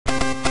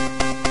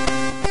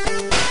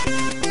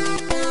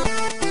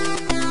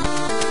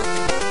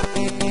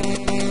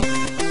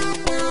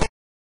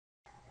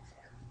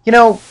You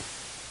know,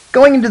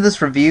 going into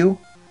this review,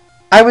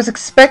 I was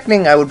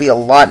expecting I would be a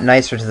lot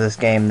nicer to this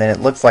game than it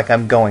looks like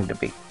I'm going to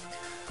be.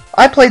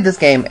 I played this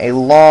game a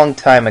long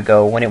time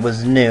ago when it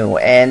was new,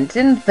 and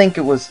didn't think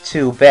it was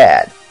too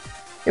bad.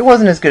 It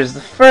wasn't as good as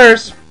the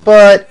first,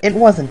 but it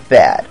wasn't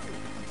bad.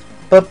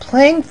 But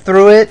playing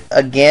through it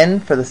again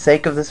for the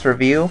sake of this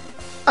review,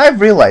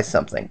 I've realized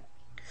something.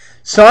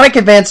 Sonic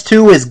Advance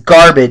 2 is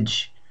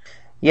garbage!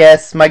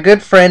 Yes, my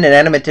good friend and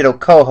Adamant Ditto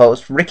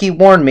co-host, Ricky,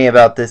 warned me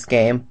about this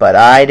game, but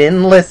I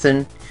didn't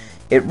listen.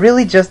 It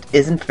really just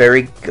isn't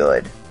very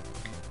good.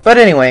 But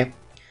anyway,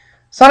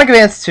 Sonic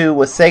Advance 2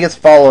 was Sega's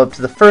follow-up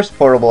to the first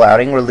portable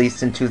outing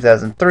released in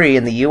 2003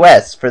 in the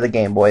US for the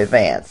Game Boy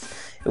Advance.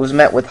 It was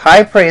met with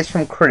high praise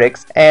from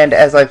critics, and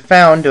as I've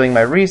found doing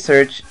my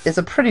research, is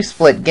a pretty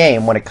split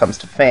game when it comes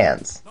to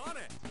fans.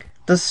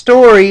 The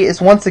story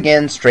is once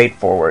again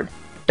straightforward.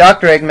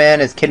 Dr. Eggman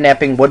is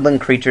kidnapping woodland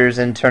creatures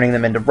and turning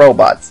them into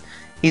robots.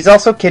 He's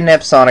also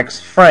kidnapped Sonic's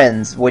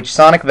friends, which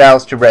Sonic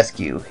vows to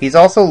rescue. He's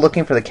also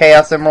looking for the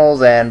Chaos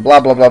Emeralds and blah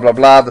blah blah blah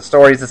blah. The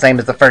story is the same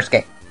as the first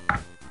game.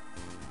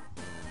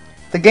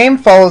 The game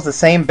follows the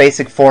same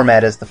basic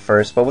format as the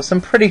first, but with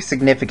some pretty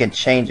significant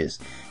changes.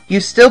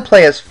 You still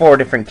play as 4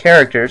 different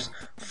characters,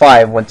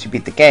 5 once you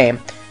beat the game,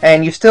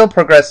 and you still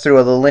progress through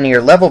a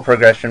linear level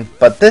progression,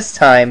 but this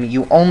time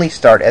you only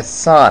start as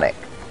Sonic.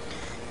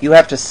 You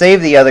have to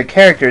save the other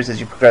characters as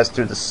you progress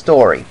through the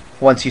story.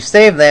 Once you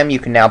save them, you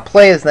can now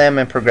play as them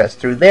and progress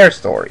through their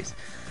stories.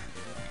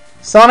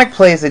 Sonic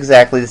plays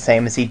exactly the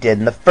same as he did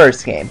in the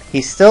first game.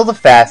 He's still the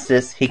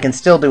fastest, he can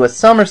still do a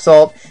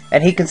somersault,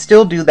 and he can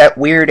still do that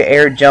weird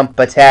air jump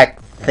attack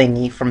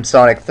thingy from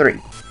Sonic 3.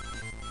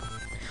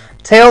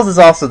 Tails is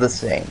also the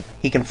same.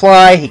 He can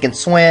fly, he can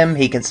swim,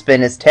 he can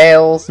spin his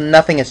tails,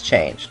 nothing has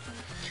changed.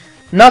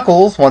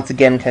 Knuckles, once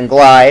again, can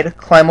glide,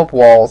 climb up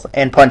walls,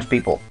 and punch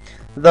people,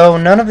 though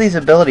none of these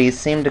abilities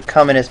seem to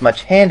come in as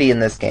much handy in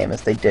this game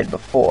as they did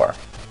before.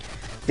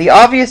 The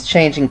obvious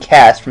change in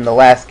cast from the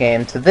last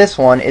game to this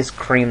one is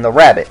Cream the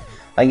Rabbit,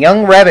 a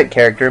young rabbit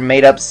character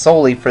made up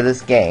solely for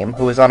this game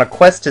who is on a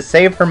quest to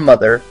save her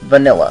mother,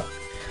 Vanilla.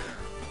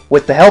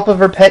 With the help of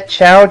her pet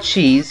Chow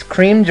Cheese,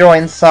 Cream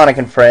joins Sonic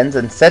and friends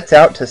and sets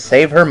out to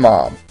save her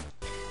mom.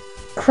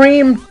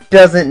 Cream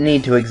doesn't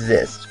need to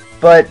exist,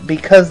 but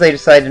because they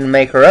decided to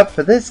make her up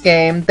for this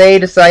game, they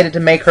decided to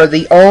make her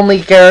the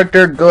only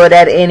character good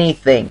at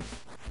anything.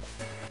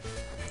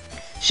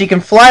 She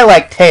can fly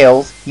like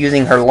Tails,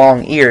 using her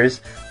long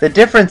ears. The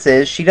difference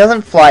is she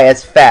doesn't fly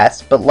as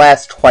fast, but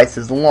lasts twice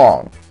as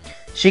long.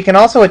 She can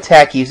also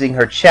attack using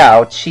her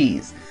Chow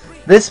Cheese.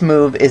 This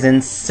move is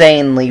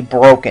insanely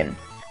broken.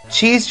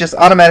 Cheese just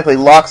automatically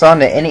locks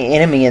onto any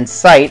enemy in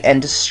sight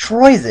and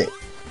destroys it.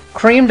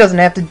 Cream doesn't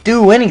have to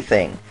do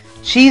anything.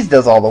 Cheese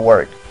does all the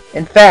work.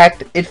 In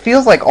fact, it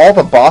feels like all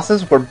the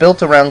bosses were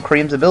built around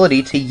Cream's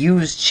ability to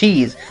use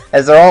Cheese,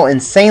 as they're all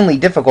insanely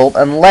difficult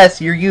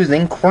unless you're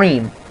using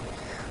Cream.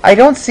 I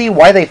don't see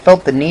why they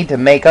felt the need to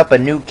make up a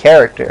new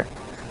character.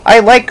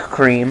 I like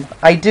Cream,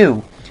 I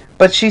do,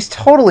 but she's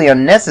totally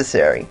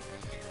unnecessary.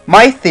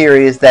 My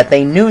theory is that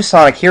they knew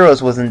Sonic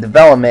Heroes was in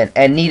development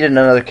and needed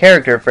another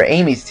character for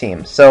Amy's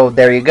team, so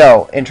there you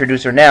go,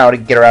 introduce her now to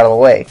get her out of the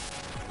way.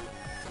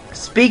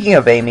 Speaking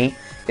of Amy,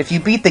 if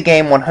you beat the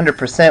game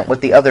 100% with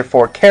the other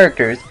 4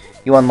 characters,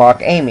 you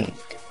unlock Amy,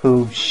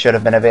 who should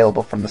have been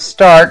available from the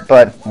start,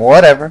 but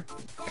whatever.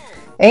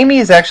 Amy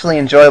is actually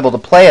enjoyable to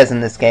play as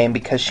in this game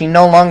because she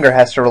no longer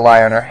has to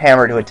rely on her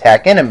hammer to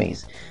attack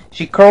enemies.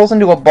 She curls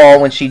into a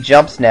ball when she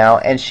jumps now,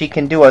 and she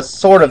can do a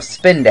sort of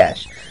spin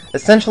dash,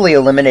 essentially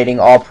eliminating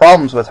all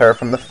problems with her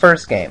from the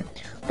first game,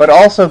 but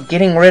also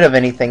getting rid of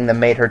anything that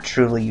made her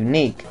truly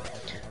unique.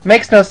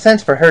 Makes no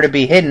sense for her to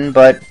be hidden,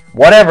 but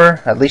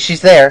whatever, at least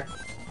she's there.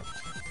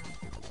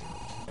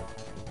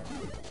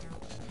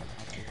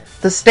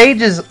 The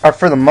stages are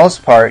for the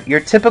most part your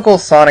typical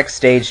Sonic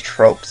stage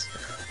tropes.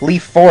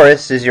 Leaf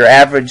Forest is your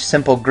average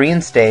simple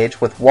green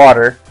stage with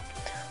water.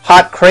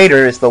 Hot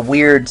Crater is the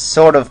weird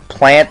sort of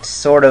plant,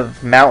 sort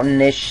of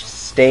mountain-ish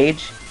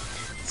stage.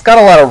 It's got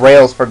a lot of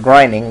rails for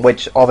grinding,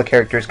 which all the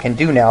characters can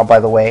do now,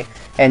 by the way,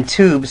 and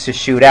tubes to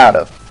shoot out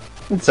of.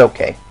 It's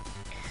okay.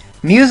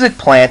 Music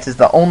Plant is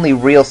the only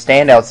real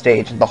standout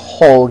stage in the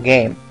whole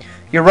game.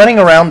 You're running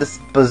around this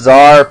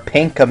bizarre,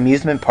 pink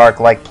amusement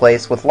park-like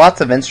place with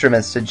lots of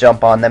instruments to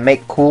jump on that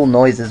make cool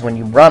noises when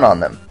you run on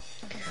them.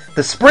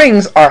 The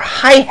springs are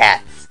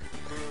hi-hats!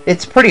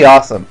 It's pretty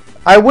awesome.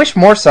 I wish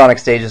more Sonic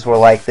stages were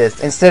like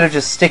this, instead of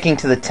just sticking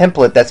to the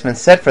template that's been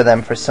set for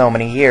them for so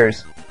many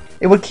years.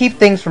 It would keep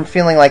things from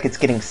feeling like it's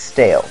getting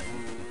stale.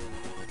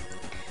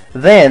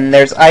 Then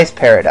there's Ice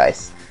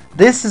Paradise.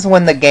 This is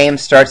when the game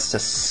starts to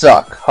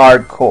suck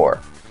hardcore.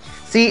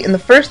 See, in the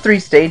first 3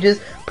 stages,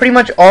 pretty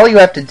much all you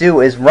have to do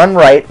is run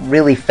right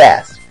really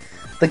fast.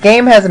 The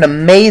game has an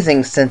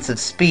amazing sense of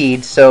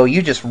speed, so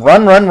you just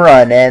run,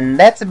 and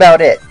that's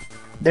about it.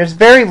 There's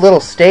very little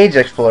stage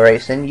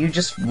exploration, you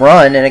just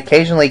run and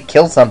occasionally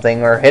kill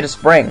something or hit a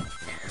spring.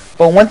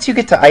 But once you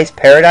get to Ice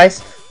Paradise,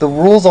 the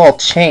rules all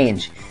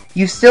change.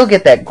 You still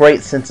get that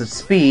great sense of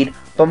speed,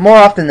 but more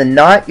often than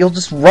not, you'll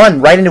just run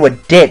right into a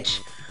ditch.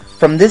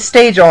 From this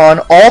stage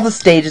on, all the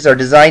stages are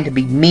designed to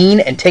be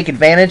mean and take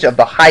advantage of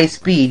the high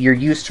speed you're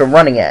used to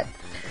running at.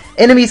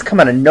 Enemies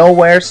come out of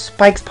nowhere,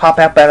 spikes pop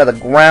up out of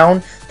the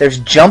ground, there's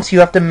jumps you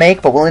have to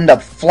make but will end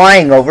up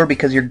flying over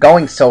because you're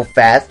going so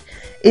fast.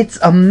 It's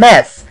a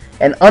mess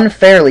and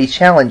unfairly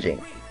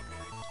challenging.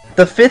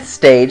 The 5th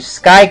stage,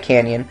 Sky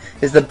Canyon,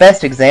 is the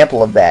best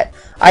example of that.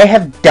 I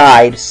have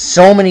died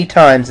so many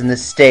times in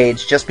this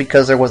stage just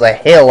because there was a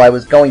hill I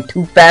was going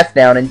too fast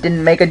down and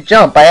didn't make a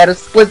jump I had a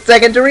split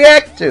second to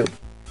react to.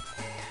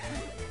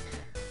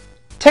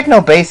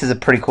 Techno Base is a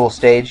pretty cool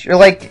stage. You're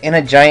like in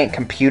a giant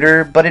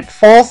computer, but it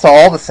falls to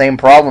all the same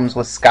problems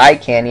with Sky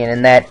Canyon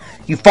in that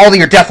you fall to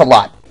your death a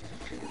lot.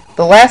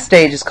 The last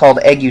stage is called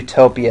Egg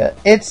Utopia.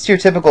 It's your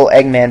typical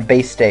Eggman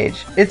base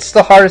stage. It's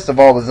the hardest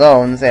of all the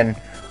zones, and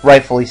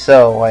rightfully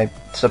so, I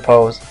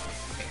suppose.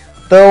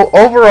 Though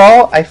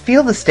overall, I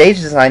feel the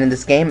stage design in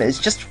this game is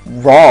just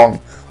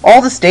wrong.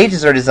 All the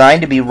stages are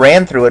designed to be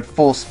ran through at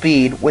full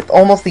speed, with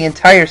almost the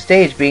entire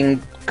stage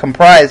being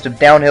comprised of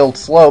downhill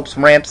slopes,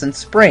 ramps, and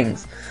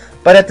springs.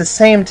 But at the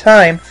same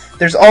time,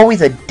 there's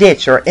always a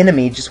ditch or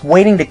enemy just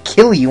waiting to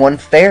kill you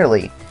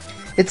unfairly.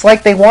 It's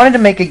like they wanted to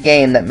make a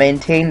game that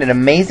maintained an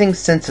amazing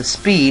sense of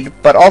speed,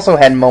 but also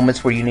had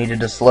moments where you needed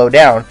to slow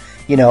down.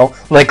 You know,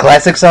 like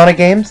classic Sonic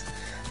games?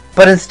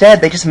 But instead,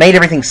 they just made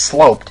everything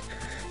sloped.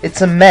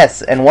 It's a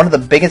mess, and one of the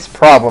biggest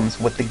problems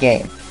with the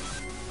game.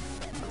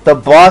 The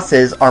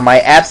bosses are my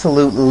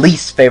absolute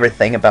least favorite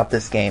thing about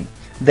this game.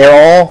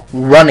 They're all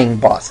running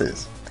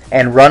bosses,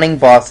 and running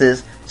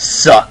bosses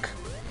suck.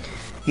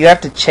 You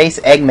have to chase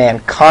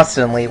Eggman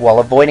constantly while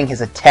avoiding his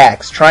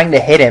attacks, trying to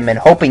hit him and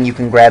hoping you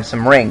can grab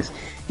some rings.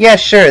 Yeah,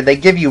 sure, they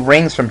give you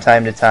rings from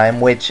time to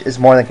time, which is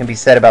more than can be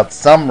said about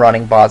some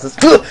running bosses.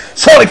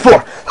 Sonic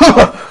 4!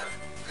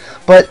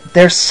 But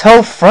they're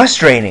so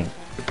frustrating.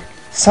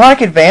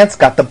 Sonic Advance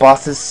got the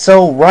bosses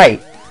so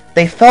right.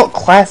 They felt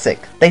classic.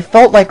 They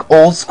felt like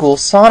old school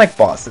Sonic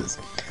bosses.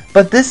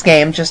 But this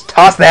game just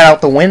tossed that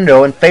out the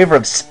window in favor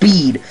of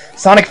speed.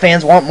 Sonic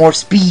fans want more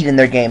speed in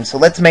their games, so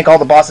let's make all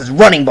the bosses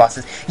running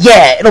bosses.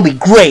 Yeah, it'll be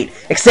great,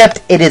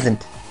 except it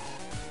isn't.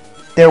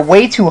 They're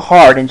way too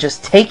hard and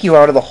just take you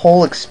out of the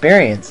whole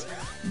experience.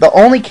 The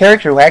only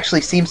character who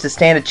actually seems to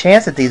stand a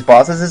chance at these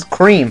bosses is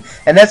Cream,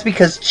 and that's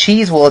because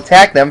Cheese will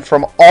attack them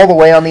from all the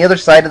way on the other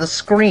side of the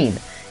screen.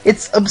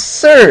 It's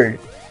absurd!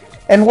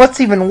 And what's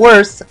even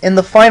worse, in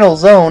the final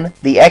zone,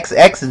 the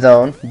XX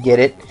zone, get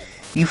it,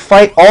 you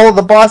fight all of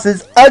the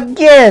bosses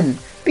again!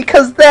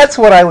 Because that's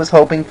what I was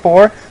hoping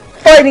for,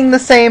 fighting the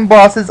same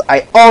bosses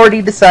I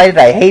already decided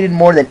I hated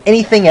more than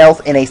anything else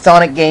in a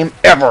Sonic game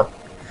ever.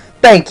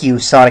 Thank you,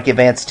 Sonic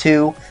Advance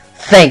 2.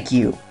 Thank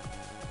you.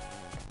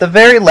 The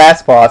very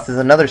last boss is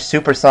another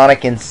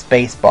Supersonic in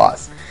Space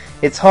boss.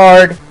 It's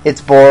hard, it's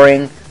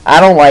boring,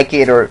 I don't like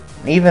it or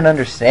even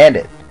understand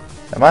it.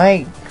 Am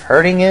I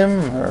hurting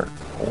him, or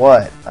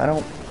what? I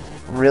don't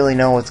really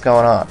know what's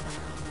going on.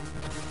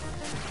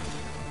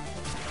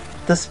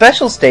 The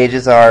special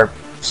stages are,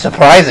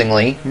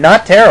 surprisingly,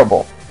 not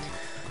terrible.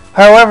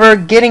 However,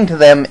 getting to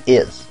them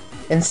is.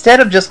 Instead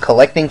of just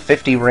collecting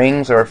 50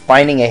 rings or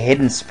finding a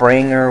hidden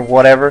spring or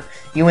whatever,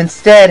 you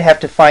instead have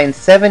to find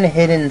 7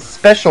 hidden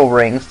special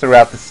rings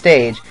throughout the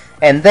stage,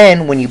 and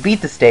then, when you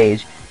beat the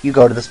stage, you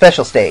go to the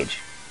special stage.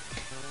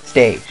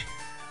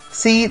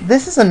 See,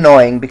 this is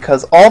annoying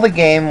because all the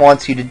game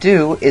wants you to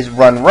do is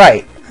run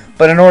right,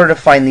 but in order to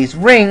find these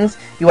rings,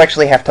 you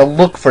actually have to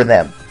look for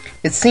them.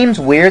 It seems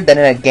weird that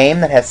in a game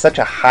that has such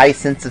a high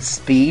sense of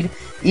speed,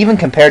 even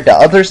compared to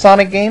other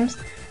Sonic games,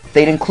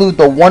 they'd include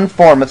the one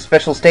form of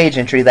special stage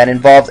entry that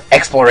involves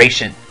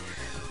exploration.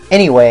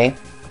 Anyway,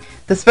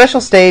 the special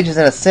stage is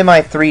in a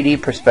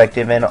semi-3D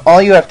perspective, and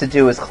all you have to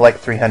do is collect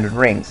 300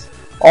 rings,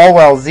 all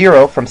while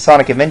Zero from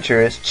Sonic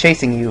Adventure is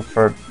chasing you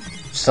for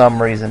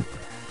some reason.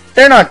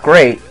 They're not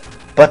great,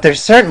 but they're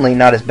certainly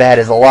not as bad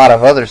as a lot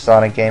of other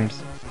Sonic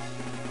games.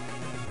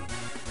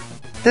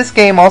 This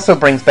game also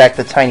brings back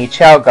the Tiny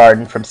Chow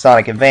Garden from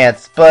Sonic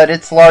Advance, but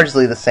it's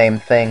largely the same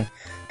thing.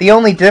 The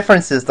only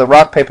difference is the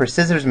rock, paper,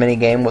 scissors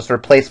minigame was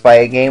replaced by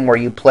a game where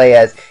you play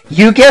as,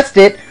 you guessed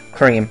it,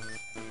 Cream.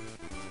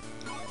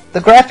 The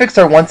graphics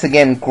are once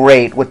again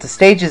great, with the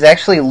stages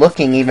actually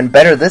looking even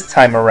better this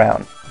time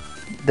around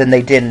than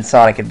they did in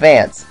Sonic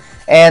Advance.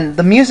 And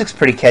the music's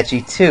pretty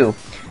catchy too.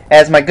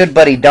 As my good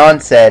buddy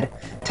Don said,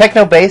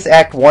 Techno Bass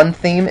Act 1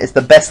 theme is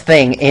the best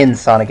thing in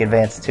Sonic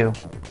Advance 2.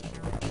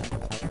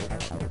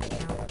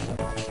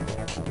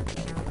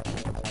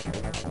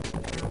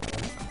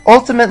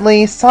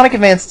 Ultimately, Sonic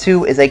Advance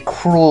 2 is a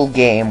cruel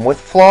game with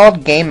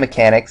flawed game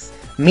mechanics,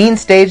 mean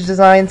stage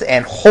designs,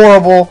 and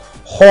horrible,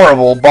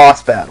 horrible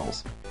boss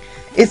battles.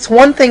 It's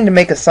one thing to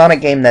make a Sonic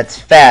game that's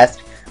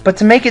fast, but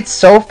to make it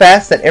so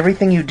fast that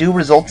everything you do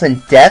results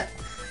in death,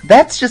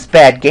 that's just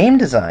bad game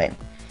design.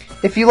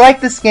 If you like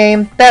this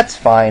game, that's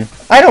fine.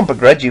 I don't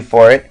begrudge you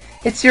for it.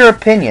 It's your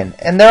opinion,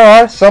 and there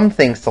are some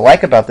things to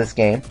like about this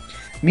game.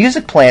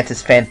 Music Plant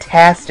is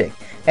fantastic,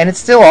 and it's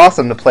still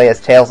awesome to play as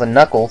Tails and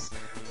Knuckles,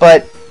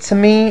 but to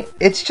me,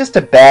 it's just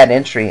a bad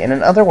entry in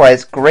an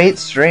otherwise great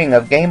string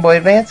of Game Boy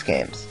Advance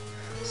games.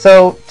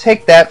 So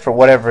take that for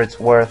whatever it's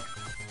worth.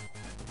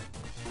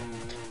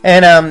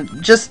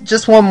 And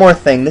just one more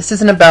thing. This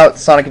isn't about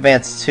Sonic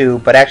Advance 2,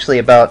 but actually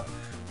about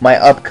my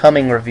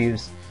upcoming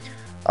reviews.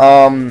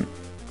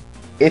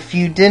 If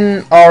you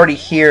didn't already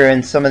hear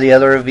in some of the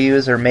other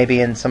reviews, or maybe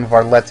in some of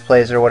our Let's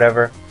Plays or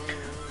whatever,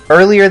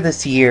 earlier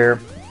this year,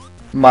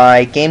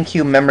 my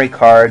GameCube memory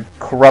card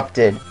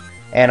corrupted,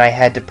 and I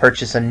had to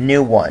purchase a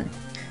new one.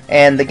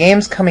 And the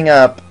games coming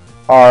up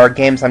are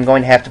games I'm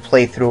going to have to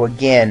play through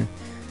again,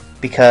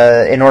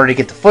 because in order to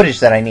get the footage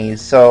that I need.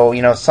 So,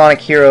 you know,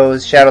 Sonic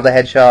Heroes, Shadow the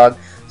Hedgehog,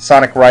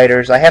 Sonic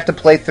Riders, I have to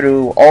play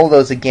through all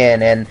those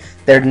again, and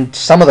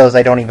some of those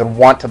I don't even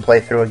want to play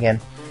through again.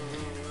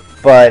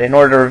 But in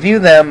order to review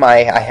them,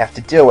 I have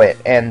to do it,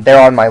 and they're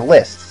on my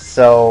list.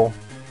 So,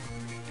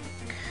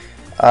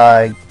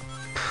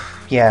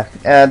 yeah.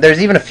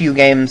 There's even a few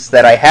games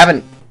that I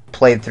haven't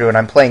played through, and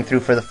I'm playing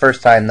through for the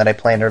first time that I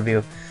plan to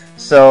review.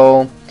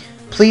 So,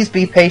 please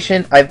be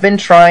patient. I've been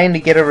trying to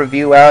get a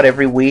review out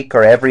every week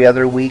or every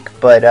other week,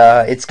 but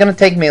it's going to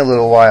take me a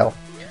little while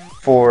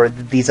for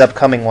these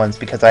upcoming ones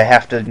because I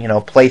have to, you know,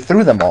 play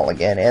through them all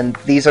again. And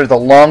these are the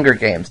longer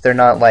games. They're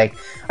not like,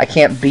 I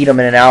can't beat them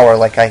in an hour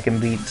like I can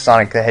beat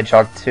Sonic the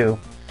Hedgehog 2.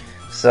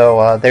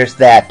 So there's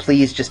that.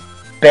 Please just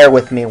bear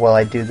with me while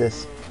I do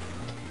this.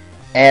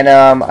 And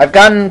I've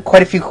gotten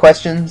quite a few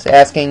questions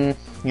asking,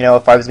 you know,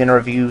 if I was going to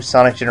review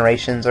Sonic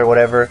Generations or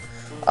whatever.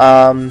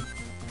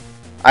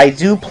 I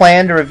do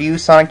plan to review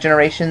Sonic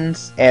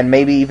Generations and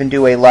maybe even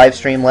do a live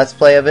stream Let's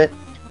Play of it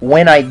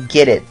when I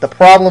get it. The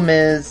problem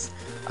is,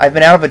 I've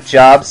been out of a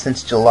job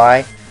since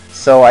July,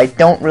 so I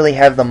don't really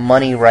have the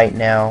money right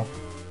now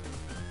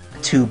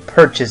to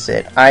purchase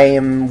it. I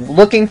am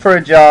looking for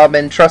a job,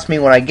 and trust me,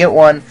 when I get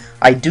one,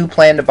 I do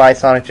plan to buy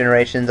Sonic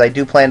Generations. I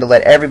do plan to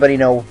let everybody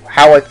know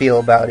how I feel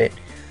about it.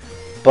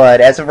 But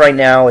as of right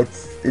now,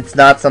 it's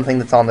not something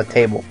that's on the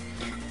table.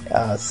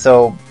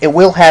 So it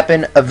will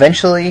happen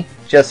eventually,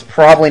 just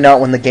probably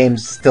not when the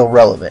game's still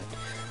relevant.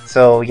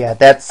 So yeah,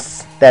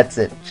 that's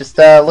it. Just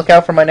look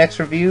out for my next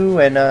review,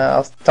 and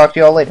I'll talk to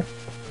you all later.